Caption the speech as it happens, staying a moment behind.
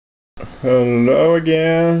Hello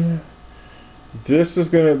again. This is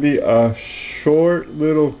going to be a short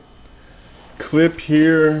little clip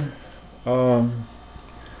here. I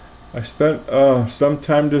spent some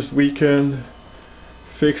time this weekend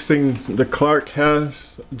fixing the Clark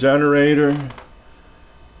Hess generator,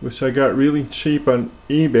 which I got really cheap on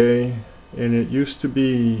eBay, and it used to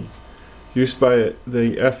be used by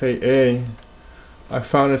the FAA. I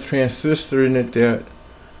found a transistor in it that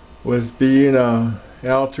was being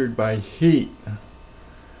altered by heat.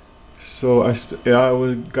 So I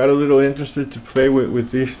got a little interested to play with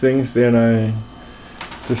these things. Then I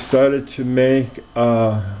decided to make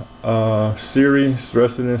a series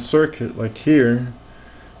resonance circuit, like here: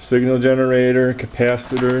 signal generator,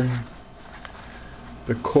 capacitor,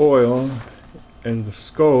 the coil, and the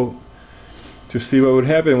scope, to see what would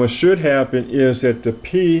happen. What should happen is that the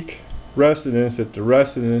peak resonance,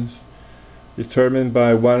 determined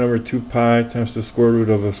by 1/2 pi times the square root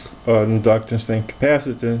of an inductance and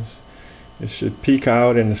capacitance, it should peak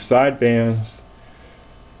out, and the side bands,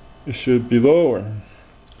 it should be lower.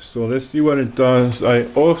 So let's see what it does. I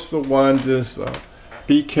also want this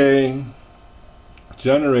BK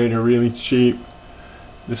generator really cheap.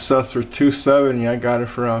 This sells for $270. I got it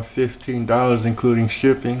for around $15 including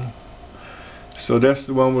shipping. So that's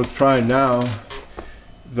the one we'll try now.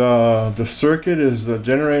 The circuit is, the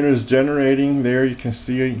generator is generating there. You can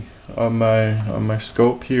see on my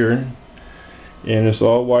scope here, and it's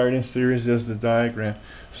all wired in series as the diagram.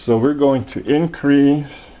 So we're going to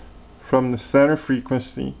increase from the center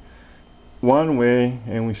frequency one way,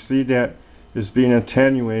 and we see that it's being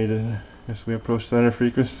attenuated as we approach center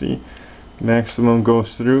frequency. Maximum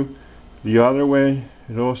goes through. The other way,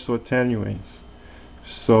 it also attenuates.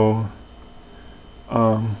 So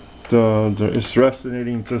it's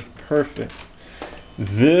resonating just perfect.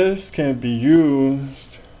 This can be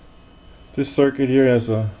used, this circuit here, as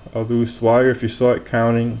a loose wire, if you saw it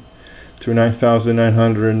counting to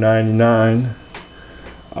 9,999.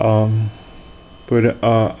 But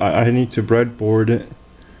I need to breadboard it,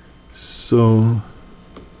 so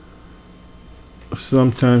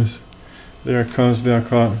sometimes there it comes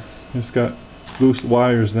back up. It's got loose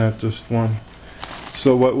wires, not just one.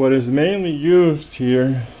 So what is mainly used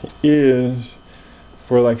here is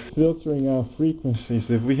for like filtering out frequencies.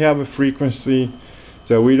 If we have a frequency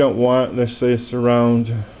that we don't want, let's say it's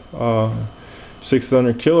around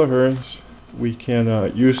 600 kilohertz, we can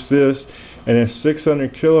use this, and at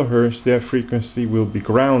 600 kilohertz that frequency will be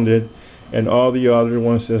grounded, and all the other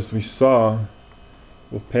ones, as we saw,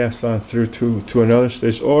 will pass on through to another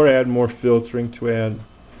stage, or add more filtering to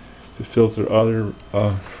filter other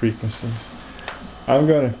frequencies. I'm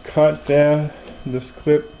going to cut this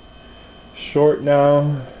clip short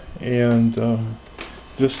now, and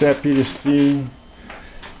just happy to see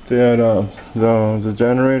that the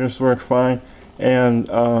generators work fine, and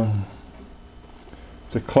the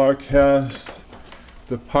Clark Hess,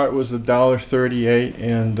 the part was $1.38,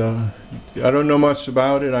 and I don't know much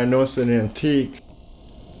about it. I know it's an antique.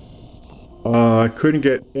 I couldn't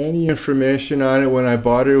get any information on it when I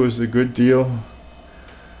bought it. It was a good deal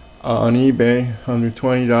on eBay, under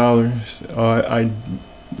 $20. I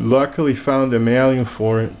luckily found a manual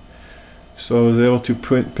for it, so I was able to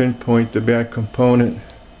pinpoint the bad component.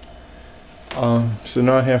 So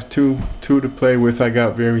now I have two to play with. I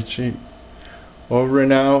got very cheap. Over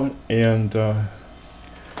and out, and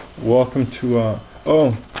welcome to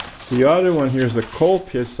oh, the other one here is a coal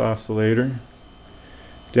pits oscillator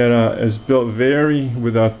that is built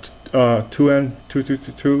with a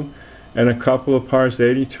 2N2222 and a couple of parts,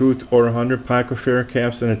 82 or 100 picofarad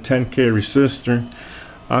caps, and a 10K resistor.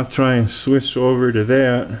 I'll try and switch over to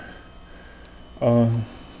that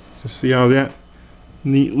to see how that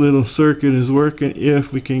neat little circuit is working,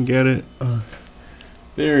 if we can get it.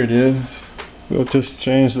 There it is. We'll just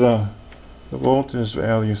change the voltage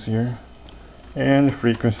values here and the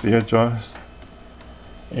frequency adjust,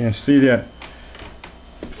 and see that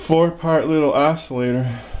 4-part little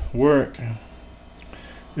oscillator work.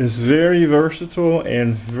 Is very versatile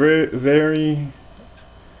and very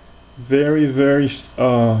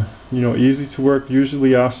easy to work.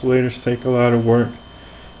 Usually oscillators take a lot of work.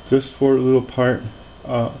 This 4 little part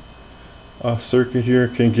circuit here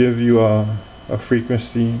can give you a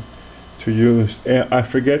frequency to use. And I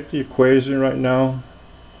forget the equation right now.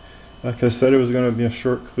 Like I said, it was going to be a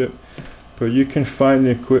short clip, but you can find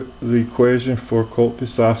the equation for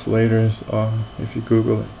Colpitts oscillators if you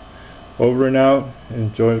Google it. Over and out.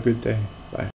 Enjoy a good day. Bye.